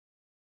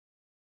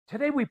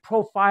Today we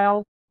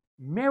profile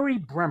Mary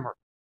Bremer,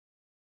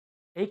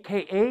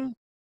 aka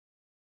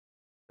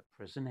the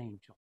Prison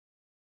Angel.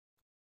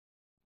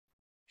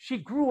 She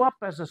grew up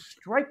as a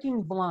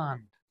striking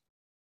blonde,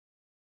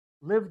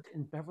 lived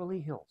in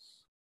Beverly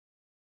Hills,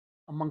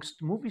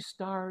 amongst movie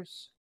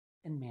stars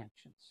and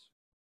mansions.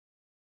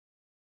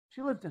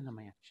 She lived in a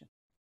mansion,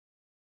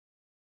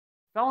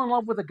 fell in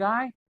love with a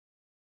guy,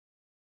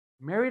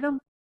 married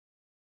him,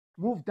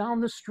 moved down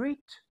the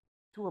street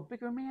to a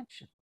bigger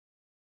mansion.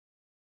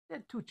 They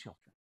had 2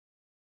 children.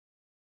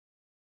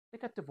 They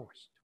got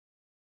divorced.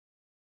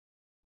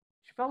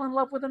 She fell in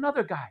love with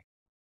another guy.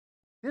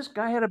 This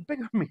guy had a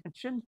bigger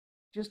mansion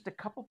just a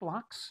couple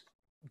blocks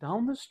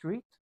down the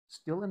street,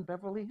 still in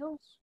Beverly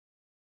Hills.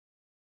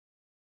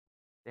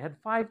 They had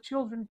 5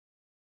 children.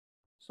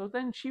 So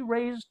then she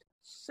raised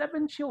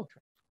 7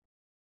 children.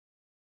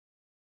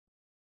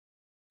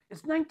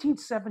 It's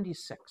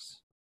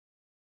 1976.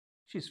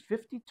 She's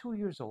 52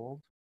 years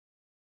old.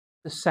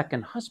 The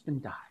second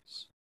husband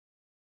dies.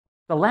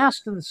 The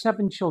last of the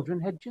 7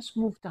 children had just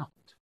moved out.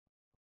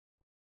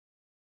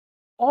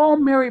 All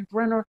Mary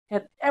Bremer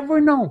had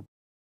ever known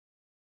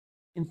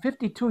in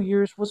 52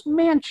 years was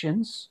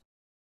mansions,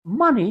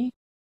 money,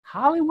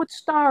 Hollywood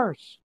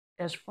stars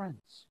as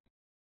friends.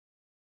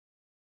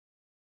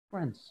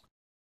 Friends.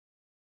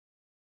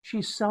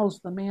 She sells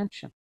the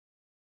mansion.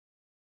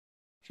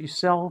 She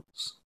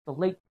sells the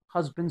late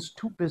husband's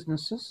 2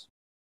 businesses.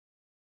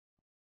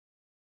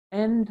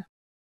 And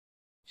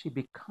she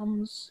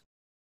becomes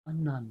a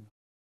nun.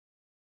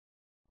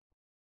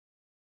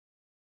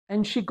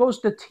 And she goes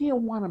to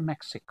Tijuana,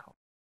 Mexico,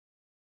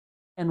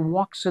 and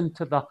walks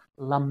into the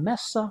La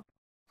Mesa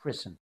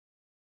Prison,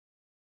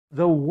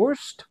 the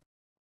worst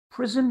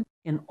prison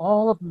in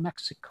all of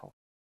Mexico.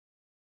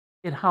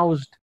 It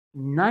housed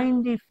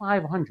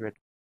 9,500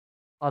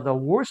 of the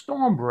worst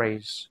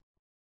hombres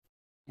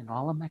in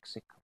all of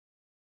Mexico.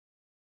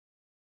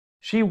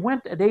 She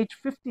went at age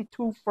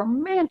 52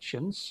 from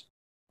mansions,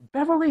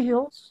 Beverly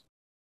Hills,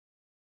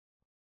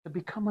 to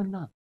become a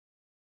nun.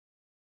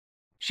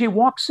 She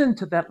walks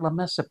into that La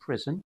Mesa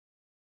prison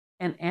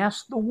and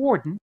asks the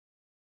warden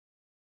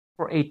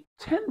for a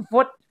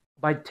 10-foot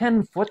by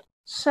 10-foot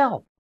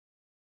cell.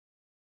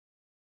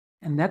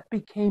 And that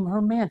became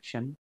her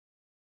mansion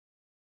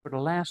for the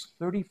last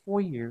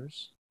 34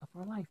 years of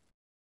her life.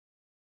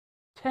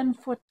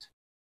 10-foot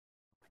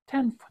by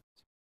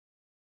 10-foot.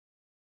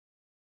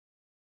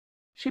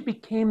 She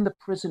became the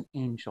prison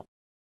angel.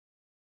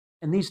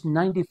 And these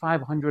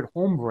 9,500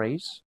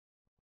 hombres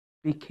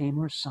became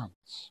her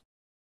sons.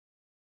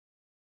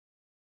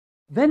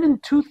 Then in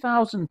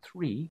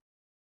 2003,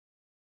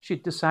 she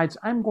decides,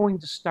 I'm going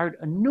to start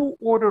a new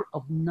order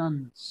of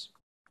nuns.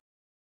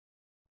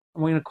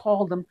 I'm going to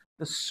call them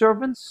the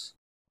Servants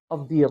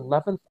of the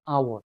 11th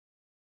Hour.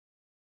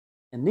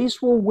 And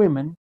these were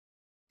women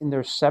in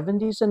their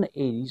 70s and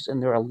 80s, in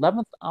their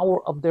 11th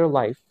hour of their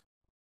life,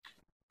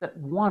 that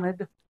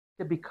wanted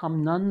to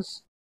become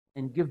nuns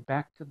and give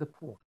back to the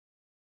poor.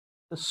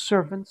 The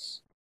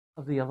Servants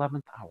of the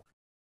 11th Hour.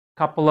 A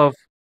couple of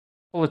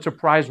Pulitzer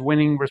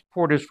Prize-winning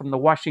reporters from the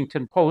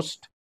Washington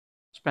Post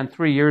spent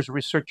 3 years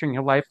researching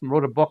her life and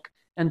wrote a book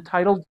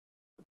entitled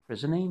The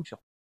Prison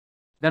Angel.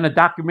 Then a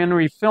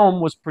documentary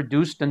film was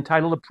produced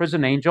entitled The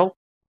Prison Angel,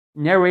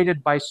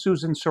 narrated by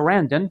Susan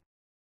Sarandon,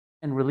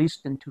 and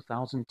released in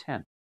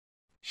 2010.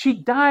 She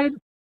died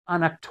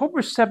on October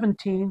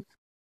 17th,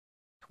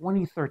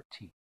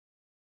 2013.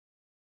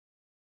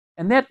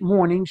 And that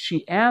morning,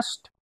 she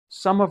asked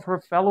some of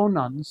her fellow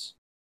nuns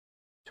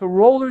to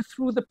roll her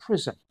through the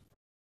prison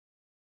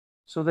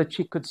so that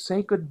she could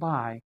say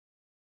goodbye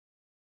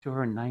to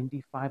her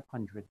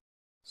 9,500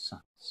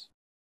 sons.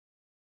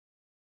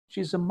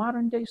 She's a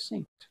modern-day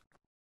saint,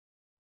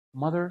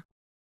 Mother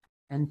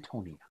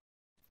Antonia.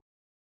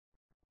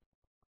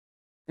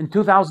 In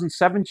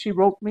 2007, she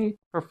wrote me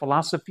her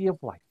philosophy of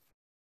life.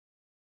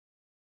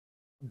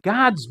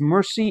 God's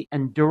mercy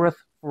endureth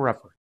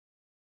forever.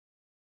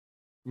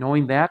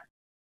 Knowing that,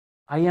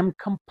 I am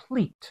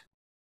complete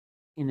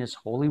in His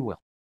holy will.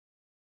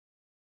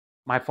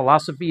 My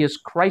philosophy is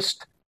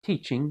Christ's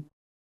teaching,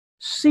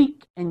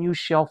 seek and you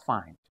shall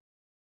find.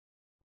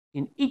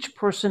 In each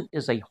person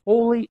is a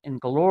holy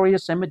and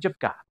glorious image of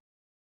God.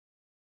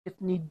 If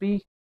need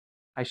be,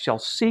 I shall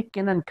seek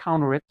and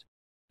encounter it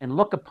and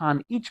look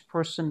upon each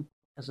person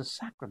as a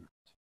sacrament.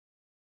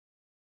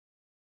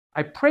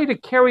 I pray to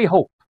carry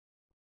hope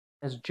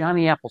as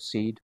Johnny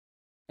Appleseed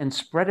and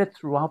spread it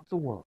throughout the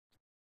world.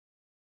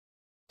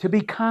 To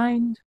be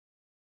kind,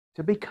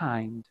 to be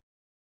kind,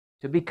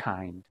 to be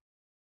kind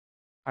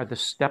are the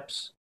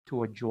steps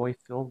to a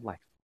joy-filled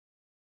life.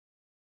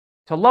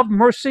 To love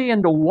mercy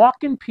and to walk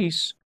in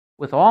peace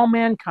with all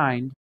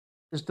mankind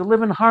is to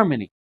live in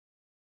harmony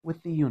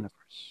with the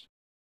universe.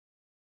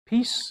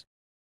 Peace,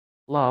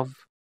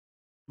 love,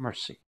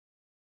 mercy.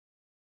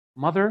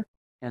 Mother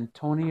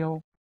Antonia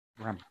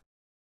Bremer.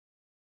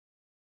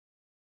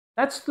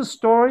 That's the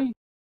story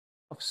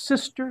of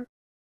Sister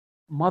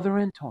Mother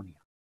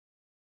Antonia.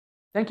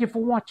 Thank you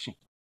for watching.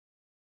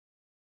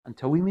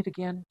 Until we meet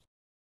again,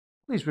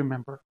 please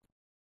remember,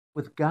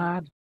 with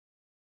God,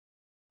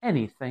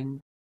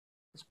 anything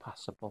is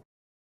possible.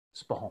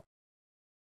 Spahom.